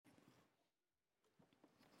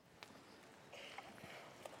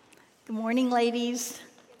Good morning, ladies.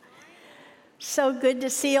 So good to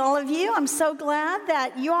see all of you. I'm so glad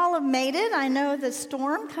that you all have made it. I know the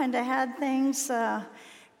storm kind of had things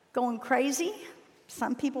going crazy.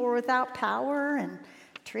 Some people were without power and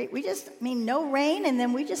no rain, and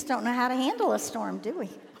then we just don't know how to handle a storm, do we?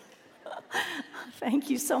 Thank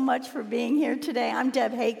you so much for being here today. I'm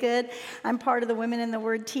Deb Haygood. I'm part of the Women in the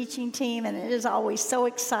Word teaching team, and it is always so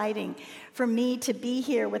exciting for me to be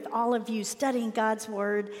here with all of you studying God's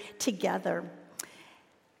Word together.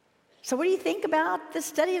 So what do you think about the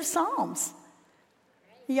study of Psalms?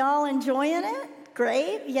 Y'all enjoying it?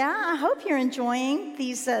 Great. Yeah, I hope you're enjoying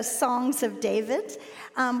these songs of David.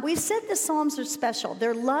 We've said the Psalms are special.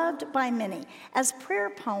 They're loved by many. As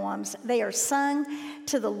prayer poems, they are sung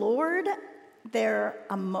to the Lord. They're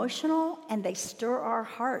emotional and they stir our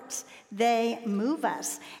hearts. They move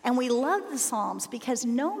us. And we love the Psalms because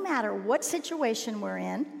no matter what situation we're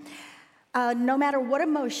in, no matter what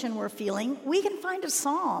emotion we're feeling, we can find a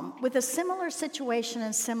psalm with a similar situation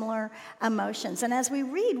and similar emotions. And as we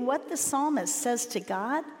read what the psalmist says to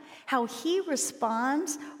God, how he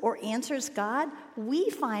responds or answers God,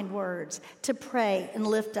 we find words to pray and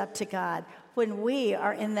lift up to God when we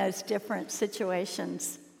are in those different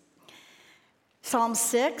situations. Psalm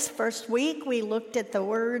 6, first week, we looked at the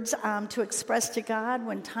words to express to God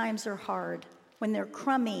when times are hard, when they're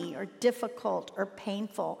crummy or difficult or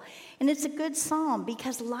painful. And it's a good psalm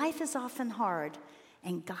because life is often hard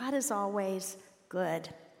and God is always good.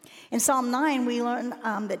 In Psalm 9, we learn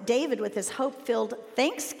that David, with his hope-filled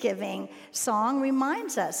thanksgiving song,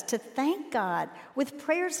 reminds us to thank God with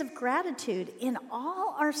prayers of gratitude in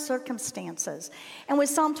all our circumstances. And with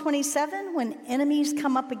Psalm 27, when enemies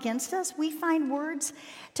come up against us, we find words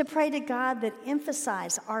to pray to God that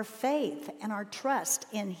emphasize our faith and our trust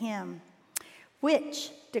in Him, which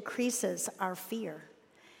decreases our fear.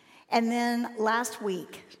 And then last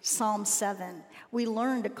week, Psalm 7, we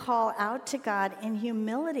learned to call out to God in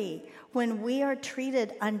humility when we are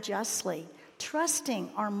treated unjustly, trusting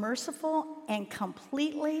our merciful and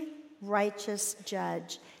completely righteous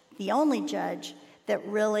judge, the only judge that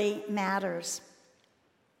really matters.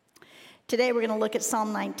 Today we're going to look at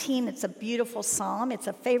Psalm 19. It's a beautiful psalm. It's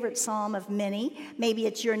a favorite psalm of many. Maybe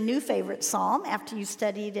it's your new favorite psalm after you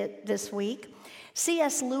studied it this week.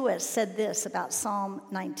 C.S. Lewis said this about Psalm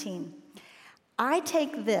 19. I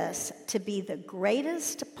take this to be the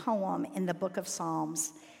greatest poem in the book of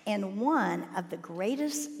Psalms and one of the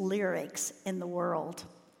greatest lyrics in the world.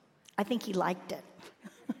 I think he liked it.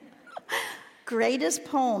 Greatest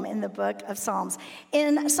poem in the book of Psalms.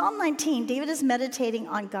 In Psalm 19, David is meditating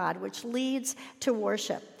on God, which leads to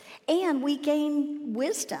worship. And we gain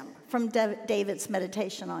wisdom from David's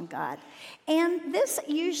meditation on God. And this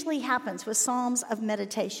usually happens with Psalms of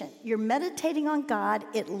meditation. You're meditating on God,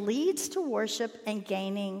 it leads to worship and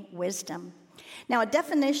gaining wisdom. Now, a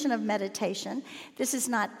definition of meditation, this is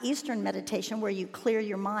not Eastern meditation where you clear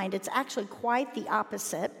your mind. It's actually quite the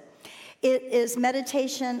opposite. It is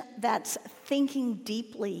meditation that's thinking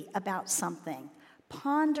deeply about something,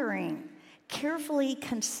 pondering, carefully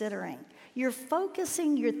considering. You're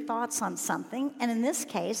focusing your thoughts on something, and in this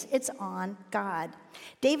case, it's on God.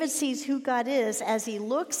 David sees who God is as he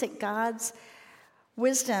looks at God's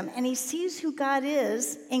wisdom, and he sees who God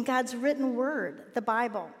is in God's written word, the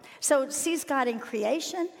Bible. So sees God in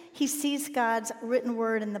creation, he sees God's written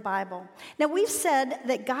word in the Bible. Now, we've said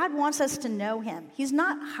that God wants us to know him. He's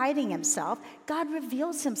not hiding himself. God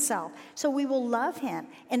reveals himself, so we will love him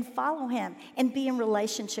and follow him and be in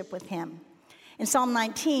relationship with him. In Psalm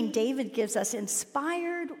 19, David gives us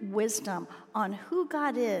inspired wisdom on who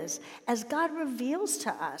God is as God reveals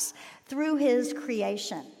to us through his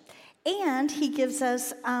creation. And he gives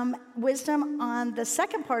us wisdom on the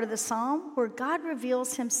second part of the psalm where God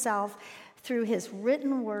reveals himself through his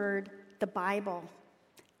written word, the Bible.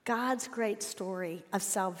 God's great story of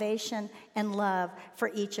salvation and love for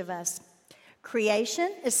each of us.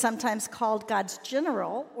 Creation is sometimes called God's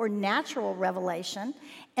general or natural revelation,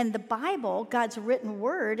 and the Bible, God's written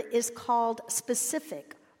word, is called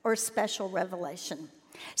specific or special revelation.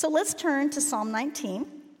 So let's turn to Psalm 19.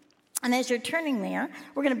 And as you're turning there,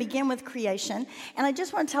 we're going to begin with creation. And I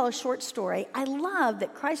just want to tell a short story. I love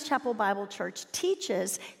that Christ Chapel Bible Church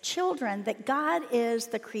teaches children that God is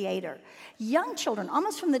the creator. Young children,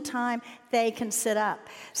 almost from the time they can sit up.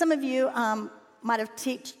 Some of you might have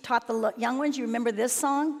taught the young ones. You remember this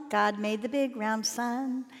song? God made the big round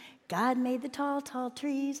sun. God made the tall, tall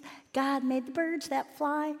trees. God made the birds that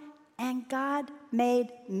fly. And God made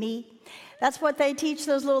me. That's what they teach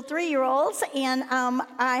those little 3-year-olds. And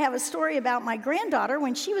I have a story about my granddaughter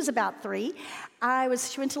when she was about 3.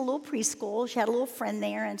 She went to a little preschool. She had a little friend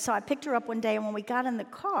there, and so I picked her up one day, and when we got in the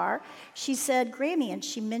car, she said, Grammy, and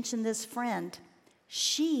she mentioned this friend.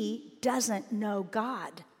 She doesn't know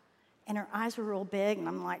God. And her eyes were real big, and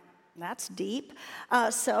I'm like, that's deep.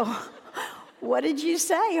 So what did you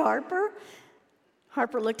say, Harper?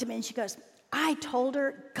 Harper looked at me, and she goes, I told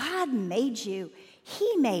her, God made you.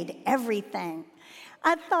 He made everything.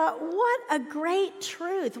 I thought, what a great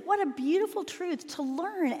truth. What a beautiful truth to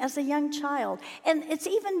learn as a young child. And it's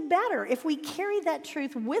even better if we carry that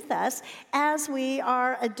truth with us as we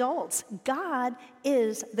are adults. God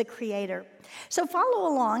is the creator. So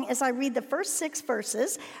follow along as I read the first 6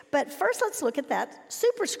 verses. But first, let's look at that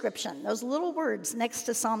superscription, those little words next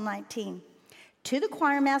to Psalm 19. To the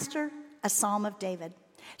choir master, a psalm of David.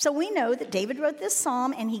 So we know that David wrote this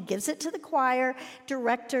psalm, and he gives it to the choir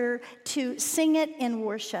director to sing it in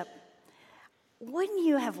worship. Wouldn't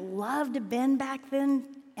you have loved to have been back then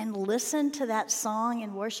and listened to that song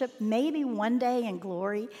in worship? Maybe one day in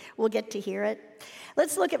glory we'll get to hear it.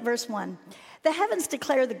 Let's look at verse 1. The heavens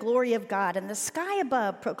declare the glory of God, and the sky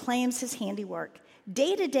above proclaims his handiwork.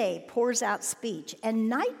 Day to day pours out speech, and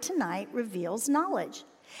night to night reveals knowledge.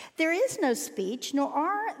 There is no speech, nor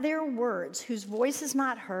are there words whose voice is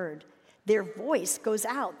not heard. Their voice goes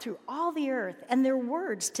out through all the earth, and their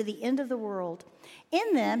words to the end of the world.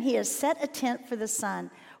 In them he has set a tent for the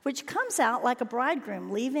sun, which comes out like a bridegroom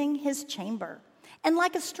leaving his chamber, and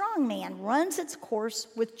like a strong man runs its course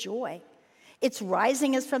with joy. Its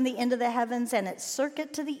rising is from the end of the heavens, and its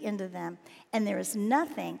circuit to the end of them, and there is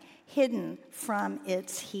nothing hidden from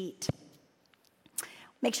its heat.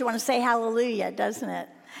 Makes you want to say hallelujah, doesn't it?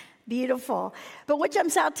 Beautiful. But what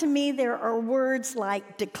jumps out to me, there are words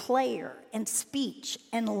like declare and speech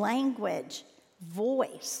and language,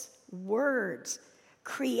 voice, words.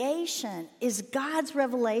 Creation is God's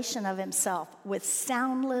revelation of himself with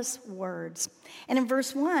soundless words. And in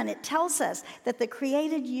verse 1, it tells us that the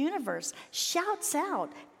created universe shouts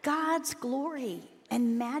out God's glory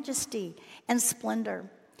and majesty and splendor.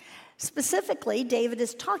 Specifically, David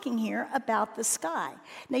is talking here about the sky.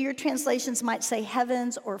 Now, your translations might say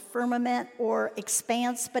heavens or firmament or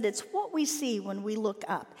expanse, but it's what we see when we look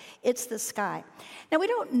up. It's the sky. Now, we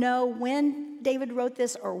don't know when David wrote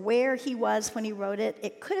this or where he was when he wrote it.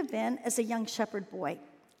 It could have been as a young shepherd boy,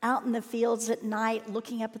 out in the fields at night,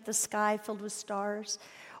 looking up at the sky filled with stars,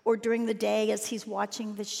 or during the day as he's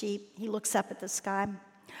watching the sheep, he looks up at the sky.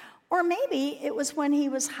 Or maybe it was when he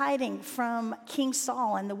was hiding from King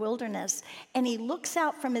Saul in the wilderness, and he looks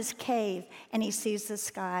out from his cave and he sees the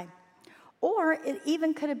sky. Or it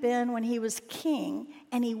even could have been when he was king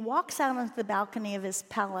and he walks out onto the balcony of his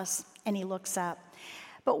palace and he looks up.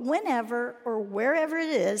 But whenever or wherever it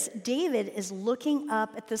is, David is looking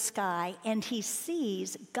up at the sky and he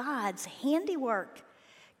sees God's handiwork,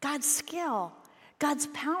 God's skill, God's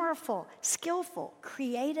powerful, skillful,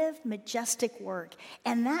 creative, majestic work.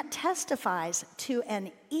 And that testifies to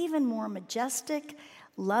an even more majestic,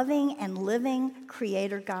 loving, and living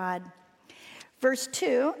Creator God. Verse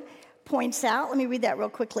 2 points out, let me read that real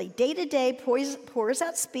quickly. Day to day pours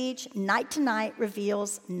out speech, night to night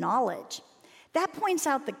reveals knowledge. That points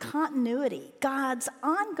out the continuity, God's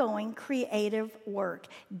ongoing creative work.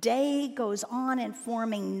 Day goes on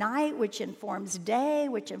informing night, which informs day,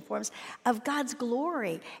 which informs of God's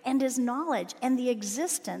glory and his knowledge and the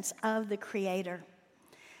existence of the Creator.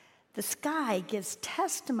 The sky gives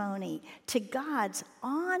testimony to God's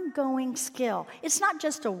ongoing skill. It's not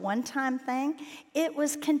just a one-time thing. It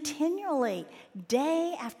was continually,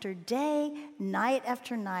 day after day, night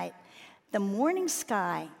after night. The morning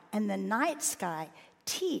sky and the night sky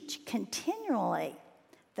teach continually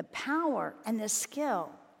the power and the skill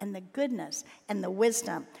and the goodness and the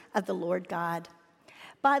wisdom of the Lord God.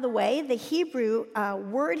 By the way, the Hebrew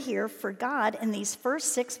word here for God in these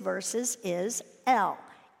first 6 verses is El,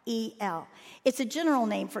 E-L. It's a general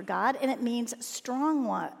name for God, and it means strong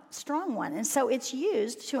one. And so it's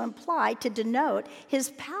used to imply, to denote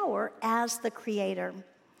his power as the creator.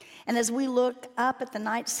 And as we look up at the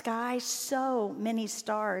night sky, so many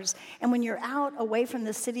stars. And when you're out away from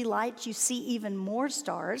the city lights, you see even more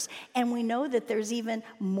stars. And we know that there's even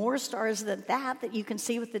more stars than that you can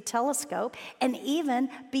see with the telescope. And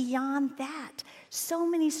even beyond that, so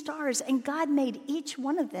many stars. And God made each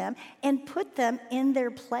one of them and put them in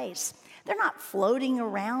their place. They're not floating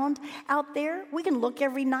around out there. We can look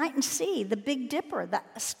every night and see the Big Dipper, the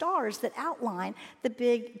stars that outline the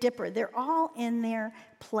Big Dipper. They're all in their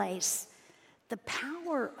place. The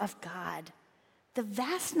power of God, the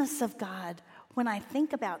vastness of God, when I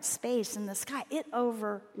think about space and the sky, it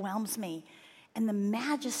overwhelms me. And the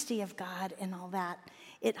majesty of God and all that,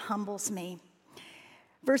 it humbles me.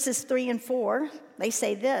 Verses 3 and 4, they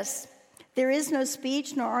say this: there is no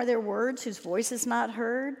speech, nor are there words whose voice is not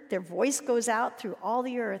heard. Their voice goes out through all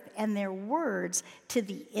the earth, and their words to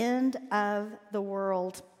the end of the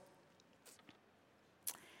world.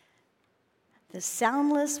 The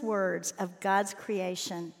soundless words of God's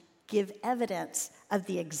creation give evidence of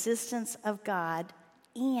the existence of God,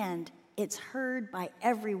 and it's heard by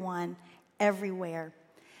everyone, everywhere.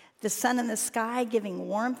 The sun and the sky giving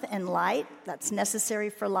warmth and light, that's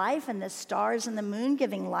necessary for life, and the stars and the moon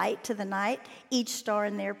giving light to the night, each star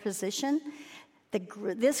in their position.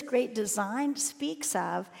 This great design speaks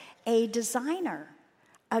of a designer,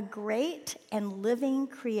 a great and living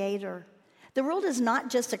creator. The world is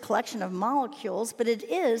not just a collection of molecules, but it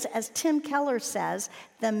is, as Tim Keller says,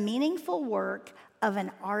 the meaningful work of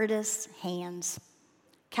an artist's hands.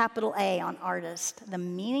 Capital A on artist, the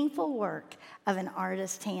meaningful work of an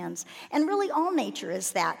artist's hands. And really all nature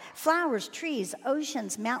is that. Flowers, trees,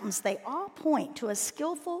 oceans, mountains, they all point to a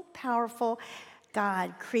skillful, powerful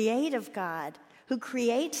God, creative God, who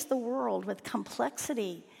creates the world with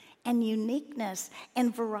complexity and uniqueness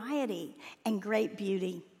and variety and great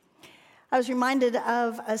beauty. I was reminded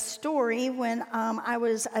of a story when I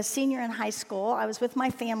was a senior in high school. I was with my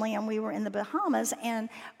family, and we were in the Bahamas, and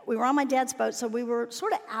we were on my dad's boat, so we were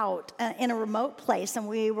sort of out in a remote place, and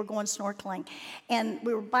we were going snorkeling. And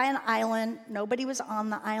we were by an island. Nobody was on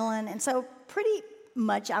the island, and so pretty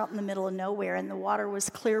much out in the middle of nowhere, and the water was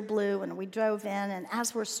clear blue, and we drove in, and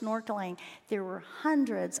as we're snorkeling, there were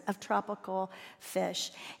hundreds of tropical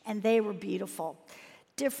fish, and they were beautiful.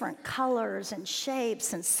 Different colors and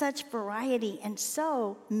shapes and such variety, and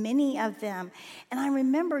so many of them. And I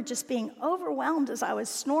remember just being overwhelmed as I was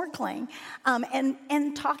snorkeling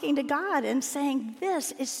and talking to God and saying,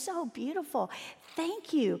 this is so beautiful.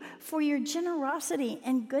 Thank you for your generosity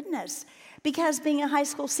and goodness. Because being a high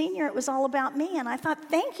school senior, it was all about me. And I thought,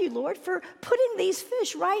 thank you, Lord, for putting these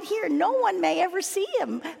fish right here. No one may ever see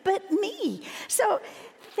them but me. So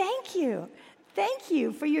thank you. Thank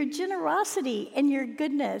you for your generosity and your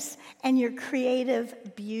goodness and your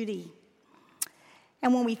creative beauty.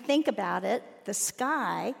 And when we think about it, the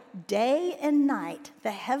sky, day and night,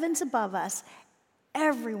 the heavens above us,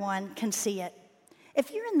 everyone can see it.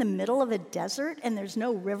 If you're in the middle of a desert and there's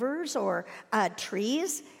no rivers or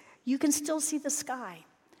trees, you can still see the sky.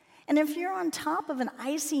 And if you're on top of an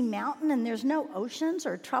icy mountain and there's no oceans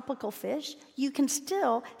or tropical fish, you can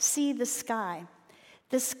still see the sky.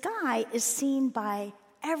 The sky is seen by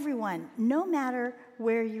everyone, no matter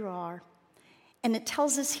where you are. And it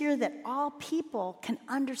tells us here that all people can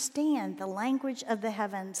understand the language of the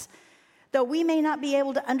heavens. Though we may not be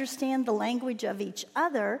able to understand the language of each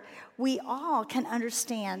other, we all can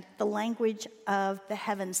understand the language of the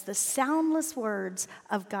heavens, the soundless words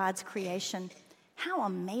of God's creation. How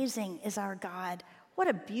amazing is our God! What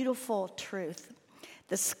a beautiful truth.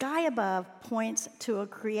 The sky above points to a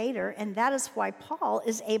creator, and that is why Paul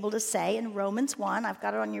is able to say in Romans 1, I've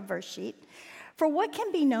got it on your verse sheet, for what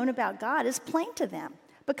can be known about God is plain to them,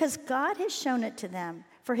 because God has shown it to them.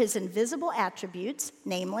 For his invisible attributes,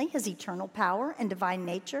 namely his eternal power and divine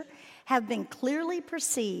nature, have been clearly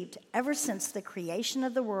perceived ever since the creation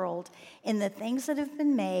of the world in the things that have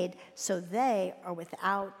been made, so they are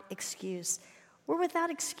without excuse. We're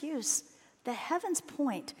without excuse. The heavens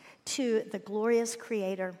point to the glorious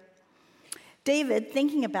Creator. David,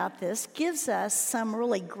 thinking about this, gives us some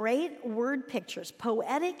really great word pictures,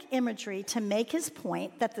 poetic imagery to make his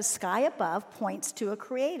point that the sky above points to a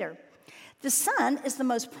Creator. The sun is the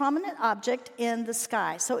most prominent object in the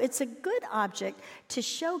sky, so it's a good object to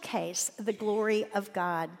showcase the glory of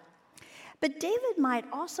God. But David might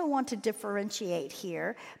also want to differentiate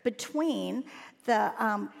here between the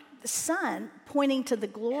sun pointing to the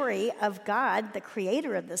glory of God, the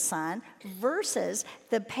creator of the sun, versus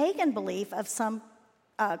the pagan belief of some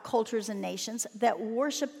cultures and nations that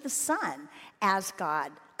worship the sun as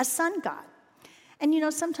God, a sun god.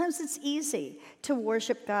 And sometimes it's easy to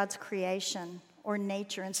worship God's creation or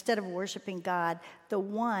nature instead of worshiping God, the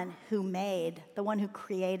one who made, the one who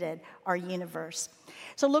created our universe.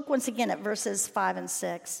 So look once again at verses 5 and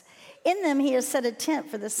 6. In them he has set a tent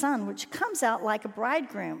for the sun, which comes out like a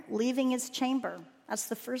bridegroom leaving his chamber. That's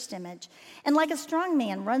the first image. And like a strong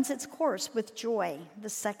man runs its course with joy, the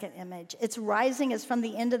second image. Its rising is from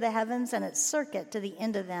the end of the heavens and its circuit to the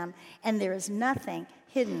end of them, and there is nothing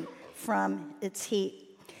hidden from its heat.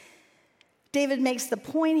 David makes the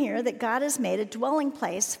point here that God has made a dwelling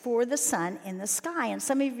place for the sun in the sky. And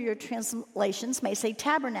some of your translations may say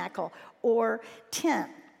tabernacle or tent.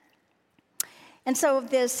 And so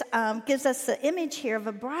this gives us the image here of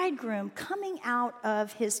a bridegroom coming out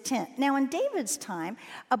of his tent. Now, in David's time,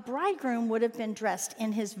 a bridegroom would have been dressed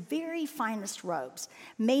in his very finest robes.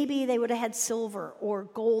 Maybe they would have had silver or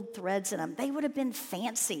gold threads in them. They would have been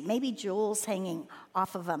fancy, maybe jewels hanging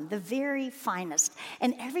off of them, the very finest.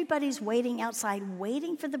 And everybody's waiting outside,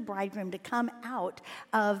 waiting for the bridegroom to come out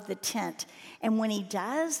of the tent. And when he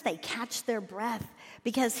does, they catch their breath,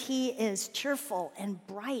 because he is cheerful and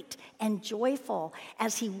bright and joyful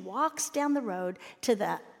as he walks down the road to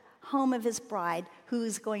the home of his bride, who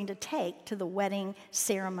is going to take to the wedding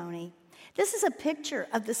ceremony. This is a picture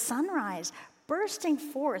of the sunrise bursting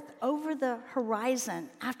forth over the horizon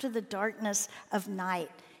after the darkness of night.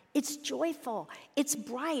 It's joyful, it's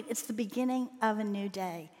bright, it's the beginning of a new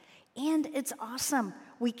day. And it's awesome.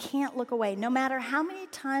 We can't look away. No matter how many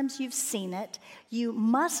times you've seen it, you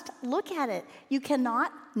must look at it. You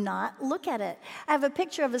cannot not look at it. I have a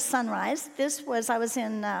picture of a sunrise. I was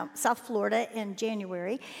in South Florida in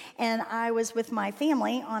January, and I was with my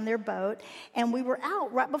family on their boat, and we were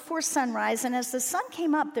out right before sunrise, and as the sun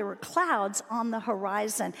came up, there were clouds on the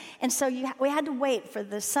horizon, and so we had to wait for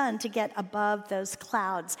the sun to get above those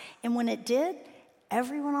clouds, and when it did,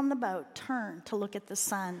 everyone on the boat turned to look at the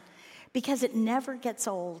sun, because it never gets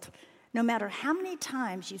old. No matter how many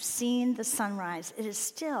times you've seen the sunrise, it is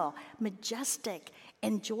still majestic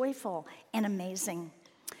and joyful and amazing.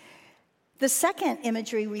 The second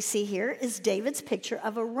imagery we see here is David's picture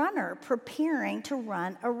of a runner preparing to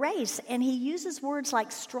run a race, and he uses words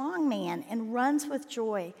like strong man and runs with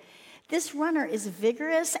joy. This runner is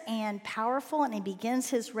vigorous and powerful, and he begins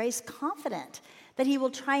his race confident that he will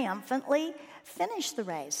triumphantly finish the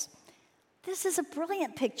race. This is a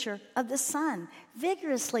brilliant picture of the sun,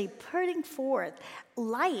 vigorously putting forth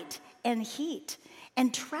light and heat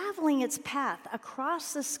and traveling its path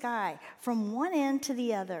across the sky from one end to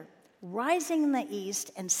the other, rising in the east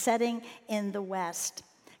and setting in the west,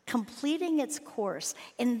 completing its course.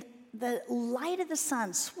 And the light of the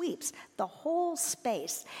sun sweeps the whole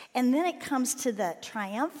space, and then it comes to the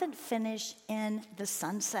triumphant finish in the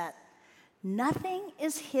sunset. Nothing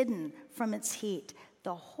is hidden from its heat.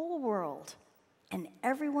 The whole world and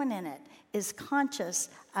everyone in it is conscious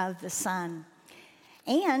of the sun.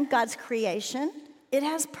 And God's creation, it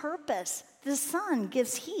has purpose. The sun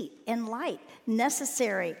gives heat and light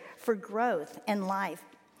necessary for growth and life.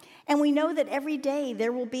 And we know that every day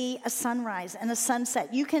there will be a sunrise and a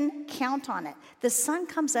sunset. You can count on it. The sun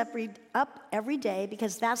comes up every day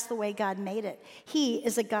because that's the way God made it. He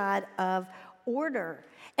is a God of order.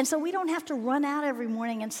 And so we don't have to run out every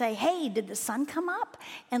morning and say, hey, did the sun come up?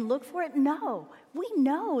 And look for it. No, we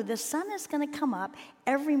know the sun is going to come up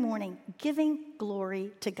every morning, giving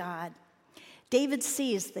glory to God. David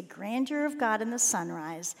sees the grandeur of God in the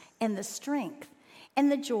sunrise and the strength and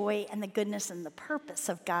the joy and the goodness and the purpose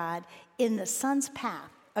of God in the sun's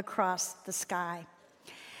path across the sky.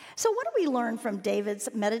 So what do we learn from David's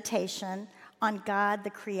meditation on God the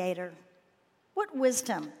Creator? What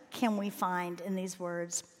wisdom can we find in these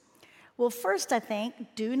words? Well, first, I think,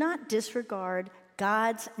 do not disregard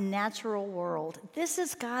God's natural world. This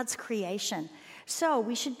is God's creation, so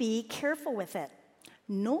we should be careful with it.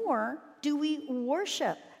 Nor do we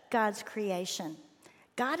worship God's creation.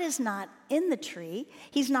 God is not in the tree.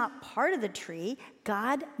 He's not part of the tree.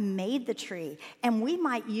 God made the tree, and we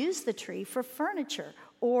might use the tree for furniture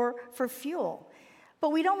or for fuel.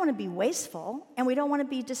 But we don't want to be wasteful, and we don't want to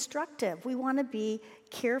be destructive. We want to be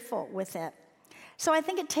careful with it. So I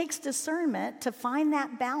think it takes discernment to find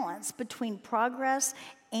that balance between progress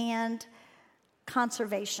and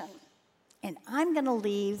conservation. And I'm going to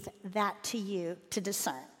leave that to you to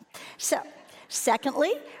discern. So,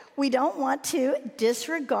 secondly, we don't want to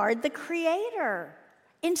disregard the Creator.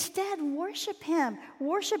 Instead, worship Him.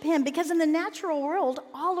 Worship Him, because in the natural world,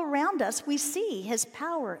 all around us, we see His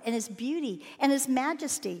power and His beauty and His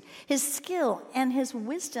majesty, His skill and His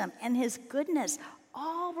wisdom and His goodness,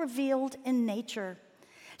 all revealed in nature.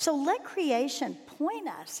 So let creation point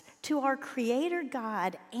us to our Creator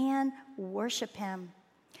God and worship Him.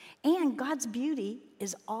 And God's beauty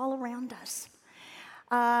is all around us.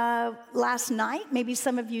 Last night, maybe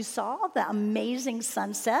some of you saw the amazing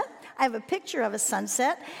sunset. I have a picture of a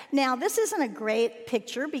sunset. Now, this isn't a great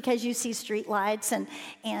picture because you see street lights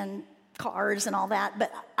and cars and all that,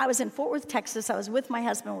 but I was in Fort Worth, Texas. I was with my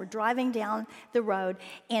husband. We're driving down the road,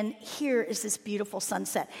 and here is this beautiful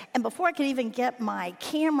sunset. And before I could even get my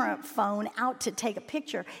camera phone out to take a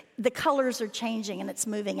picture, the colors are changing and it's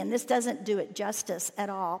moving, and this doesn't do it justice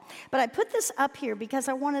at all. But I put this up here because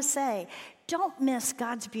I want to say, don't miss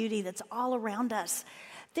God's beauty that's all around us.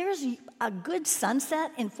 There's a good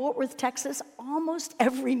sunset in Fort Worth, Texas, almost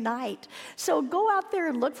every night. So go out there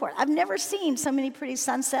and look for it. I've never seen so many pretty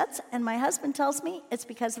sunsets, and my husband tells me it's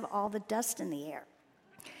because of all the dust in the air.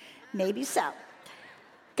 Maybe so.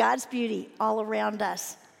 God's beauty all around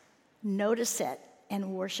us. Notice it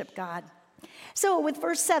and worship God. So with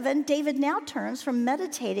verse 7, David now turns from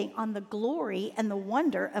meditating on the glory and the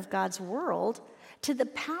wonder of God's world to the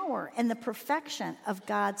power and the perfection of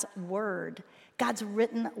God's word, God's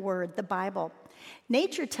written word, the Bible.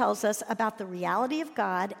 Nature tells us about the reality of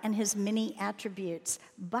God and his many attributes,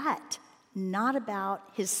 but not about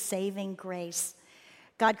his saving grace.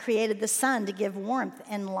 God created the sun to give warmth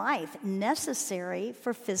and life necessary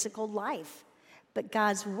for physical life. But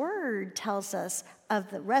God's word tells us of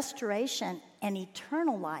the restoration and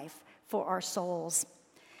eternal life for our souls.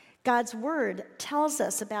 God's word tells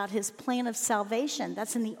us about his plan of salvation.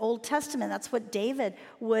 That's in the Old Testament. That's what David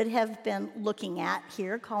would have been looking at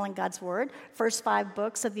here, calling God's word. First 5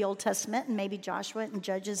 books of the Old Testament, and maybe Joshua and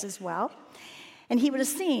Judges as well. And he would have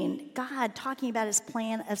seen God talking about his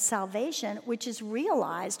plan of salvation, which is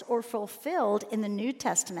realized or fulfilled in the New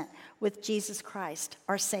Testament with Jesus Christ,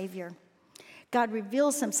 our Savior. God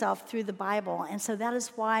reveals himself through the Bible, and so that is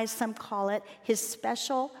why some call it his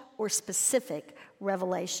special or specific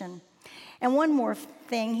revelation. And one more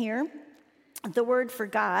thing here, the word for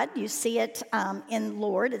God, you see it in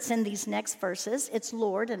Lord. It's in these next verses. It's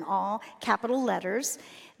Lord in all capital letters.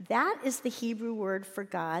 That is the Hebrew word for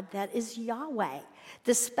God. That is Yahweh,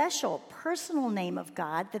 the special personal name of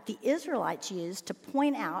God that the Israelites used to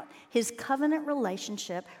point out his covenant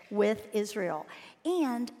relationship with Israel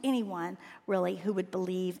and anyone really who would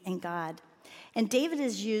believe in God. And David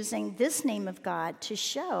is using this name of God to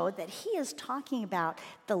show that he is talking about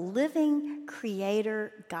the living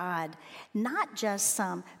creator God, not just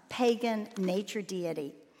some pagan nature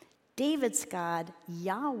deity. David's God,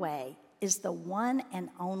 Yahweh, is the one and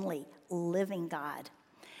only living God.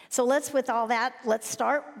 So with all that, let's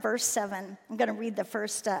start verse 7. I'm going to read the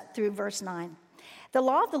first through verse 9. The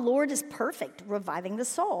law of the Lord is perfect, reviving the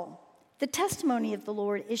soul. The testimony of the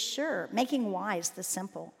Lord is sure, making wise the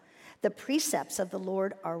simple. The precepts of the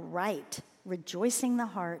Lord are right, rejoicing the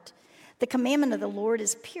heart. The commandment of the Lord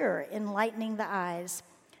is pure, enlightening the eyes.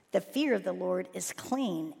 The fear of the Lord is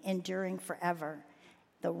clean, enduring forever.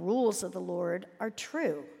 The rules of the Lord are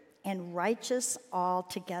true and righteous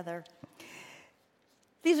altogether.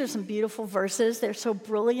 These are some beautiful verses. They're so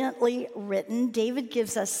brilliantly written. David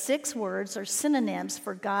gives us 6 words or synonyms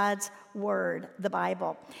for God's word, the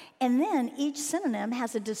Bible. And then each synonym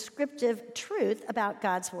has a descriptive truth about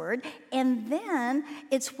God's word. And then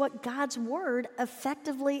it's what God's word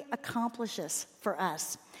effectively accomplishes for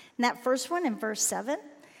us. And that first one in verse 7,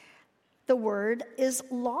 the word is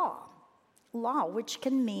law. Law, which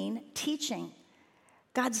can mean teaching.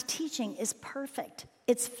 God's teaching is perfect.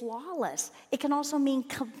 It's flawless. It can also mean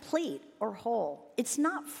complete or whole. It's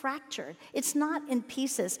not fractured. It's not in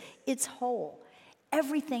pieces. It's whole.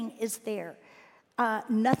 Everything is there.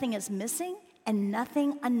 Nothing is missing and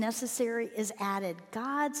nothing unnecessary is added.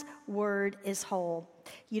 God's word is whole.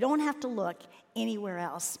 You don't have to look anywhere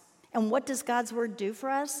else. And what does God's word do for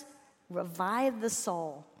us? Revive the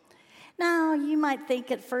soul. Now, you might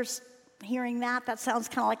think at first, hearing that sounds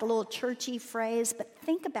kind of like a little churchy phrase, but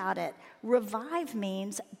think about it. Revive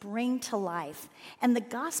means bring to life. And the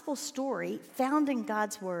gospel story found in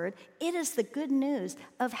God's word, it is the good news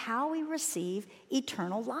of how we receive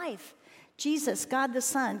eternal life. Jesus, God the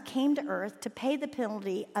Son, came to earth to pay the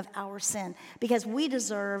penalty of our sin because we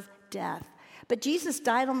deserve death. But Jesus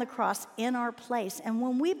died on the cross in our place. And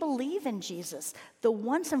when we believe in Jesus, the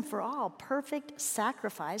once and for all perfect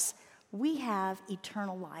sacrifice, we have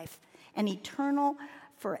eternal life. An eternal,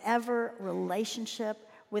 forever relationship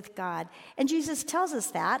with God. And Jesus tells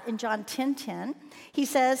us that in John 10:10. He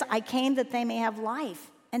says, I came that they may have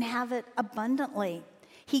life and have it abundantly.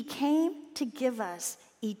 He came to give us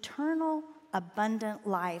eternal, abundant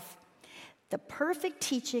life. The perfect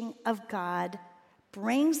teaching of God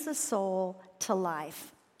brings the soul to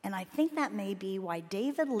life. And I think that may be why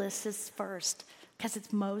David lists this first, because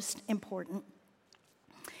it's most important.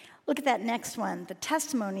 Look at that next one. The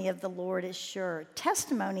testimony of the Lord is sure.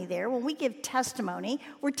 Testimony there, when we give testimony,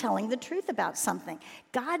 we're telling the truth about something.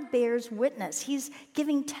 God bears witness. He's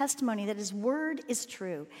giving testimony that his word is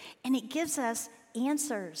true. And it gives us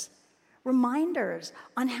answers, reminders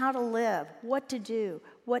on how to live, what to do,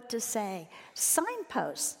 what to say.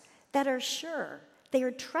 Signposts that are sure, they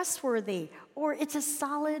are trustworthy, or it's a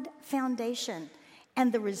solid foundation.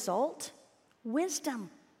 And the result?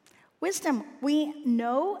 Wisdom. Wisdom, we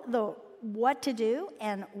know what to do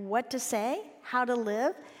and what to say, how to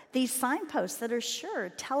live, These signposts that are sure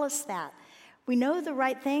tell us that. We know the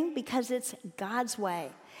right thing because it's God's way,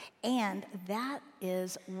 and that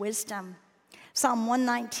is wisdom. Psalm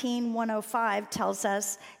 119, 105 tells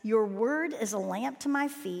us, your word is a lamp to my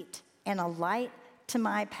feet and a light to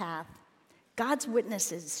my path. God's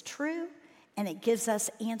witness is true, and it gives us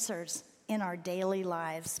answers in our daily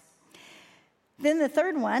lives. Then the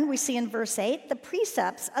third one we see in verse 8, the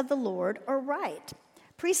precepts of the Lord are right.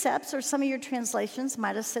 Precepts, or some of your translations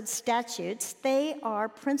might have said statutes, they are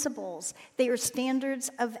principles. They are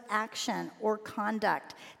standards of action or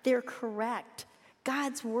conduct. They're correct.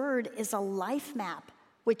 God's word is a life map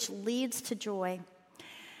which leads to joy.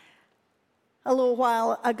 A little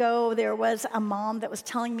while ago, there was a mom that was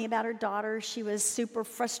telling me about her daughter. She was super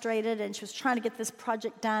frustrated, and she was trying to get this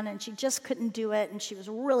project done, and she just couldn't do it, and she was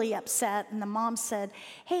really upset. And the mom said,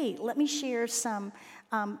 hey, let me share some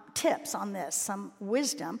tips on this, some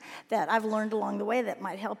wisdom that I've learned along the way that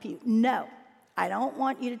might help you. No, I don't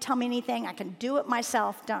want you to tell me anything. I can do it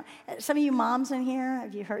myself. Don't. Some of you moms in here,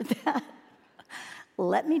 have you heard that?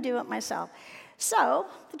 Let me do it myself. So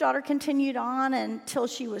the daughter continued on until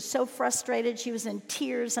she was so frustrated, she was in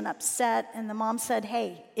tears and upset, and the mom said,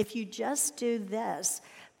 hey, if you just do this,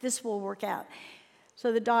 this will work out.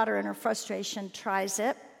 So the daughter, in her frustration, tries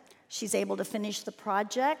it. She's able to finish the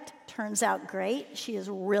project. Turns out great. She is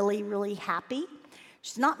really, really happy.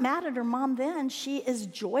 She's not mad at her mom then. She is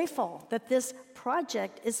joyful that this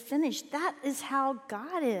project is finished. That is how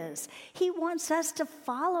God is. He wants us to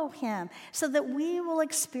follow him so that we will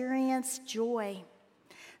experience joy.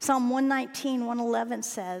 Psalm 119, 111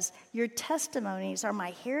 says, your testimonies are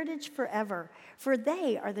my heritage forever, for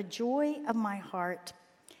they are the joy of my heart.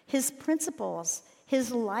 His principles,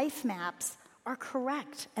 his life maps are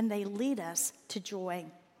correct, and they lead us to joy.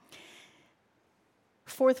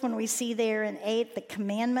 Fourth one we see there in 8, the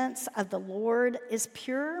commandments of the Lord is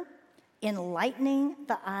pure, enlightening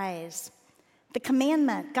the eyes. The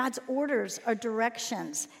commandment, God's orders or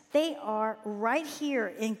directions, they are right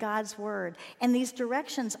here in God's word. And these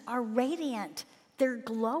directions are radiant. They're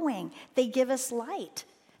glowing. They give us light.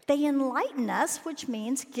 They enlighten us, which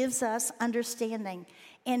means gives us understanding.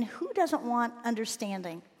 And who doesn't want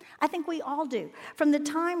understanding? I think we all do. From the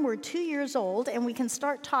time we're 2 years old and we can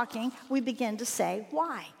start talking, we begin to say,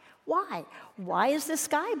 why? Why? Why is the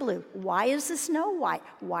sky blue? Why is the snow white?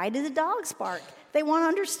 Why do the dogs bark? They want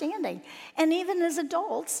understanding. And even as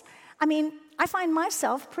adults, I find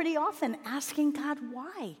myself pretty often asking God,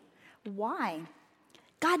 why? Why?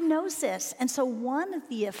 God knows this. And so one of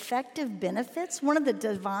the effective benefits, one of the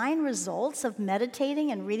divine results of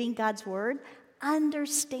meditating and reading God's word,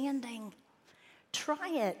 understanding. Try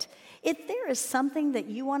it. If there is something that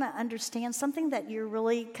you want to understand, something that you're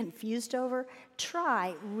really confused over,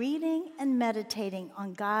 try reading and meditating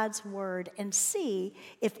on God's word and see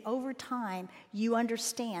if over time you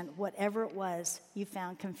understand whatever it was you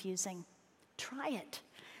found confusing. Try it.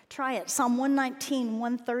 Try it. Psalm 119,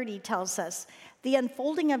 130 tells us, the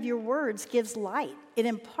unfolding of your words gives light. It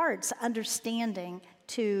imparts understanding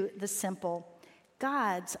to the simple.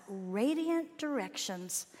 God's radiant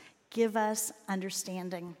directions give us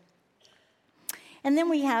understanding. And then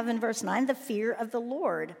we have in verse 9, the fear of the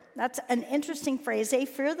Lord. That's an interesting phrase. A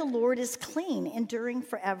fear of the Lord is clean, enduring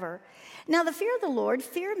forever. Now, the fear of the Lord,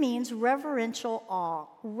 fear means reverential awe,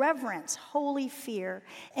 reverence, holy fear.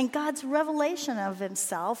 And God's revelation of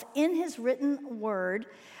himself in his written word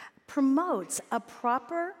promotes a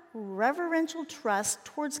proper reverential trust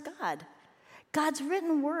towards God. God's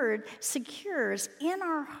written word secures in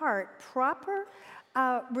our heart proper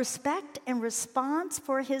respect and response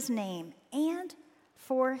for his name and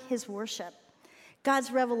for his worship.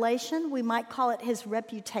 God's revelation, we might call it his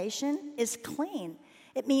reputation, is clean.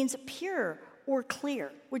 It means pure or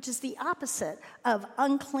clear, which is the opposite of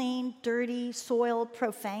unclean, dirty, soiled,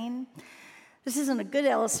 profane. This isn't a good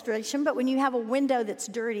illustration, but when you have a window that's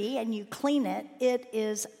dirty and you clean it, it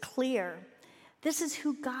is clear. This is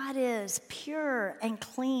who God is, pure and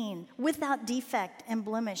clean, without defect and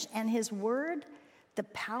blemish. And his word, the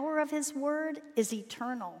power of his word is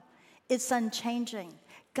eternal. It's unchanging.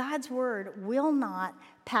 God's word will not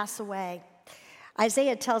pass away.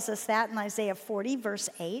 Isaiah tells us that in Isaiah 40, verse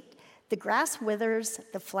 8. The grass withers,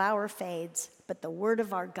 the flower fades, but the word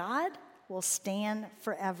of our God will stand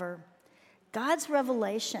forever. God's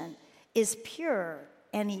revelation is pure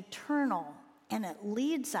and eternal, and it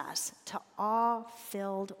leads us to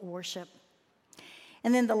awe-filled worship.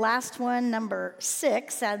 And then the last one, number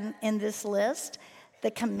 6 in this list,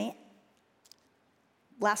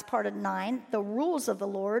 last part of 9, the rules of the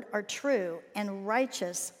Lord are true and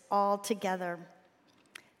righteous altogether.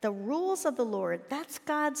 The rules of the Lord, that's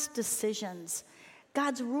God's decisions.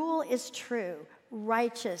 God's rule is true,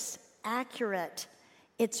 righteous, accurate.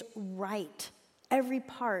 It's right. Every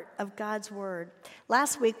part of God's word.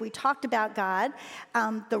 Last week we talked about God,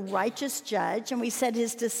 the righteous judge, and we said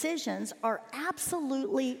his decisions are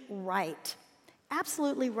absolutely right.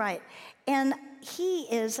 Absolutely right. And he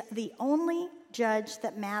is the only judge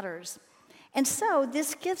that matters. And so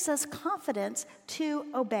this gives us confidence to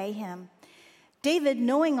obey him. David,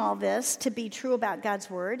 knowing all this to be true about God's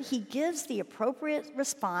word, he gives the appropriate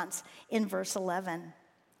response in verse 11.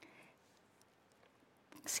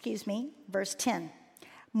 Verse 10.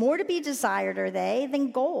 More to be desired are they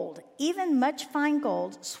than gold, even much fine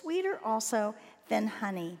gold, sweeter also than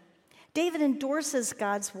honey. David endorses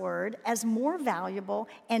God's word as more valuable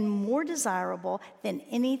and more desirable than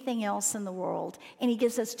anything else in the world. And he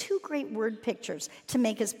gives us two great word pictures to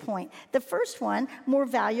make his point. The first one, more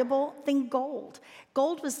valuable than gold.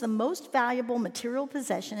 Gold was the most valuable material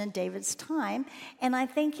possession in David's time, and I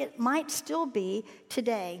think it might still be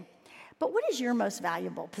today. But what is your most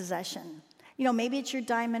valuable possession? You know, maybe it's your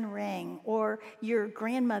diamond ring or your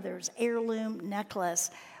grandmother's heirloom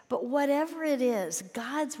necklace. But whatever it is,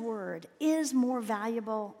 God's word is more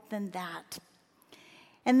valuable than that.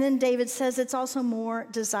 And then David says it's also more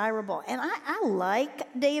desirable. And I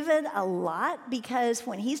like David a lot because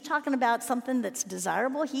when he's talking about something that's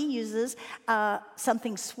desirable, he uses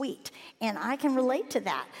something sweet. And I can relate to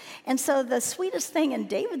that. And so the sweetest thing in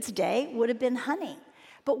David's day would have been honey.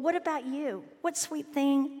 But what about you? What sweet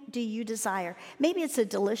thing do you desire? Maybe it's a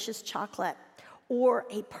delicious chocolate or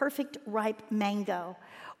a perfect ripe mango.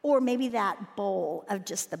 Or maybe that bowl of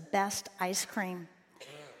just the best ice cream.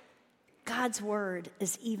 God's word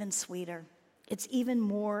is even sweeter. It's even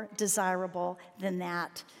more desirable than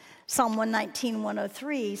that. Psalm 119,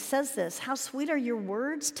 103 says this, "How sweet are your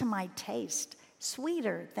words to my taste,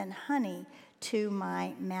 sweeter than honey to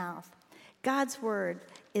my mouth." God's word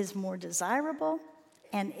is more desirable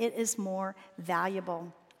and it is more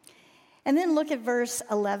valuable. And then look at verse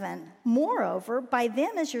 11. "Moreover, by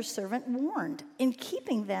them is your servant warned. In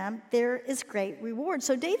keeping them, there is great reward."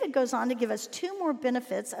 So David goes on to give us two more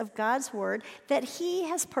benefits of God's word that he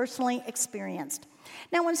has personally experienced.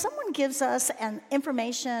 Now, when someone gives us an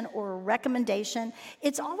information or a recommendation,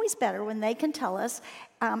 it's always better when they can tell us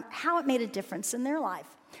how it made a difference in their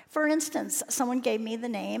life. For instance, someone gave me the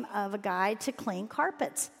name of a guy to clean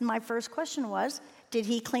carpets. My first question was, did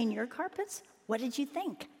he clean your carpets? What did you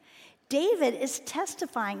think? David is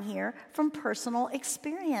testifying here from personal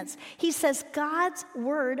experience. He says God's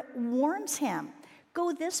word warns him.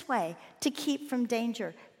 Go this way to keep from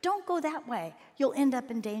danger. Don't go that way. You'll end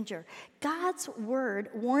up in danger. God's word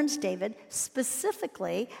warns David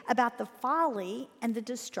specifically about the folly and the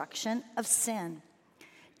destruction of sin.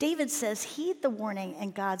 David says, heed the warning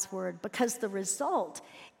in God's word because the result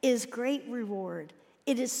is great reward.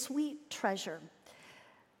 It is sweet treasure.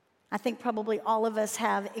 I think probably all of us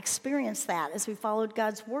have experienced that. As we followed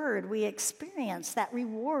God's word, we experienced that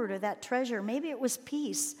reward or that treasure. Maybe it was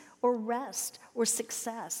peace or rest or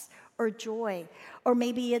success or joy. Or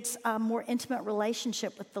maybe it's a more intimate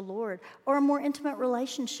relationship with the Lord or a more intimate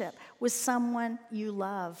relationship with someone you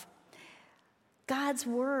love. God's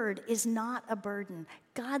word is not a burden.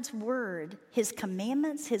 God's word, his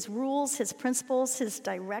commandments, his rules, his principles, his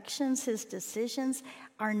directions, his decisions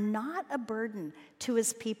are not a burden to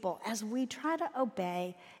his people as we try to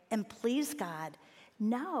obey and please God.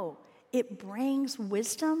 No, it brings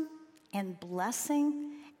wisdom and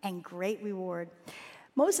blessing and great reward.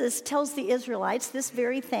 Moses tells the Israelites this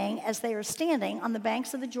very thing as they are standing on the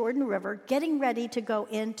banks of the Jordan River, getting ready to go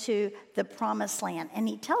into the promised land. And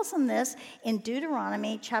he tells them this in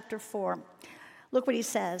Deuteronomy chapter 4. Look what he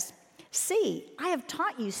says. "See, I have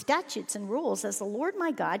taught you statutes and rules as the Lord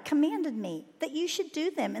my God commanded me, that you should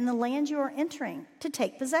do them in the land you are entering, to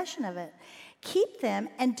take possession of it. Keep them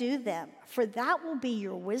and do them, for that will be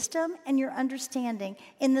your wisdom and your understanding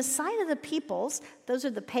in the sight of the peoples," those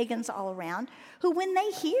are the pagans all around, "who when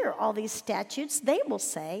they hear all these statutes, they will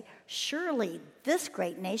say, 'Surely this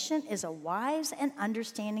great nation is a wise and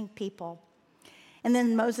understanding people.'" And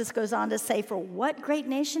then Moses goes on to say, "For what great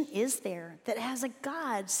nation is there that has a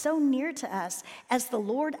God so near to us as the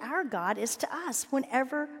Lord our God is to us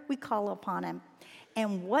whenever we call upon him?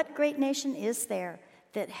 And what great nation is there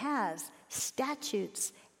that has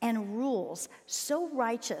statutes and rules so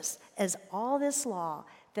righteous as all this law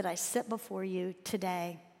that I set before you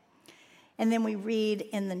today?" And then we read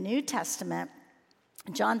in the New Testament,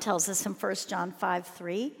 John tells us in 1 John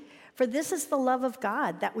 5:3, "For this is the love of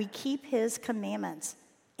God, that we keep his commandments,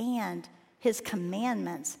 and his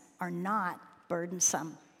commandments are not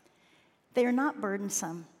burdensome." They are not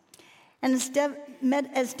burdensome. And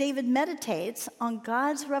as David meditates on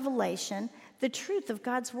God's revelation, the truth of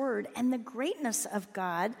God's word, and the greatness of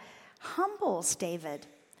God humbles David.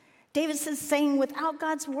 David says, saying, without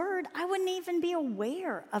God's word, I wouldn't even be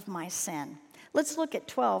aware of my sin. Let's look at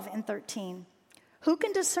 12 and 13. Who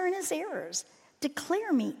can discern his errors?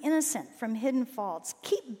 Declare me innocent from hidden faults.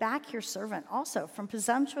 Keep back your servant also from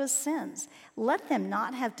presumptuous sins. Let them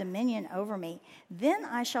not have dominion over me. Then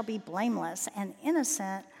I shall be blameless and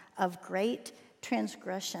innocent of great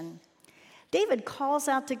transgression. David calls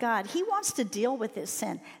out to God. He wants to deal with his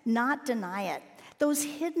sin, not deny it. Those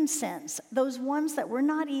hidden sins, those ones that we're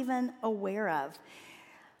not even aware of.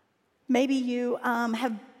 Maybe you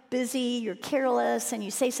have busy, you're careless, and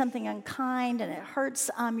you say something unkind, and it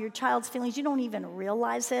hurts your child's feelings. You don't even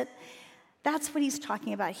realize it. That's what he's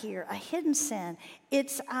talking about here, a hidden sin.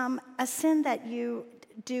 It's a sin that you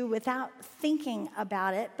do without thinking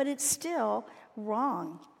about it, but it's still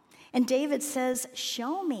wrong. And David says,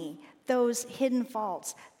 show me those hidden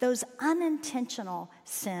faults, those unintentional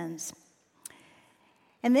sins.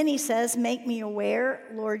 And then he says, make me aware,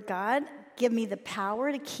 Lord God, give me the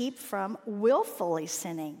power to keep from willfully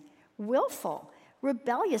sinning. Willful,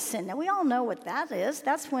 rebellious sin. Now, we all know what that is.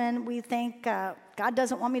 That's when we think, God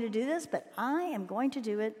doesn't want me to do this, but I am going to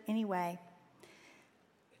do it anyway.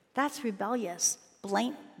 That's rebellious,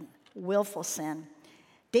 blatant, willful sin.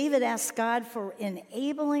 David asks God for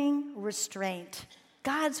enabling restraint.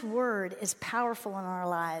 God's word is powerful in our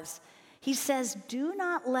lives. He says, do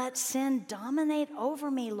not let sin dominate over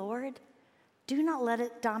me, Lord. Do not let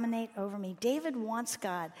it dominate over me. David wants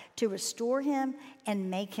God to restore him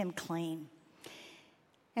and make him clean.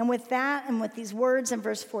 And with that, and with these words in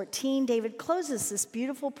verse 14, David closes this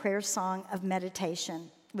beautiful prayer song of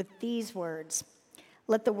meditation with these words.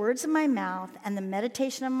 Let the words of my mouth and the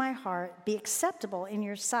meditation of my heart be acceptable in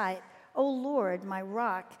your sight, O Lord, my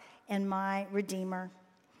rock and my redeemer.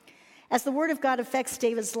 As the word of God affects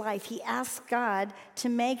David's life, he asks God to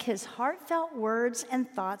make his heartfelt words and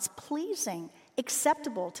thoughts pleasing,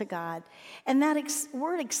 acceptable to God. And that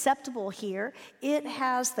word acceptable here, it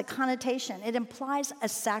has the connotation, it implies a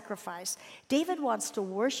sacrifice. David wants to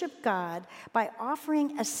worship God by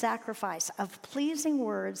offering a sacrifice of pleasing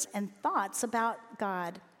words and thoughts about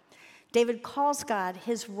God. David calls God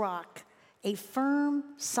his rock, a firm,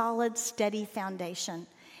 solid, steady foundation.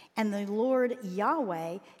 And the Lord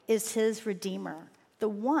Yahweh is his redeemer, the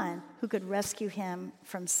one who could rescue him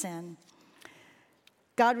from sin.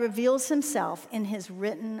 God reveals himself in his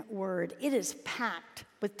written word. It is packed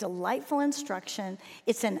with delightful instruction.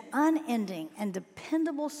 It's an unending and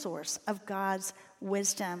dependable source of God's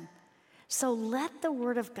wisdom. So let the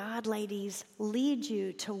word of God, ladies, lead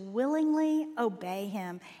you to willingly obey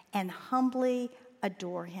him and humbly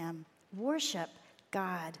adore him. Worship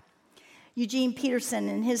God. Eugene Peterson,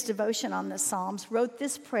 in his devotion on the Psalms, wrote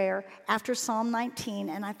this prayer after Psalm 19,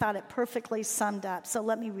 and I thought it perfectly summed up. So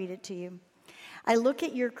let me read it to you. I look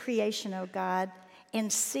at your creation, O God,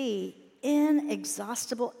 and see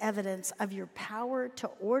inexhaustible evidence of your power to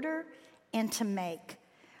order and to make.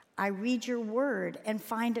 I read your word and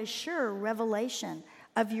find a sure revelation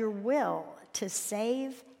of your will to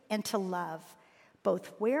save and to love. Both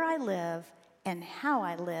where I live and how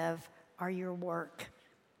I live are your work.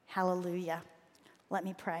 Hallelujah. Let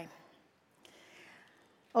me pray.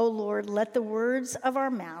 O Lord, let the words of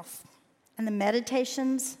our mouth and the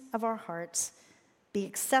meditations of our hearts be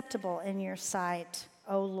acceptable in your sight,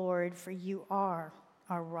 O Lord, for you are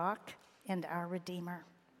our rock and our redeemer.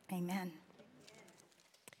 Amen.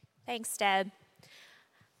 Thanks, Deb.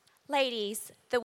 Ladies, the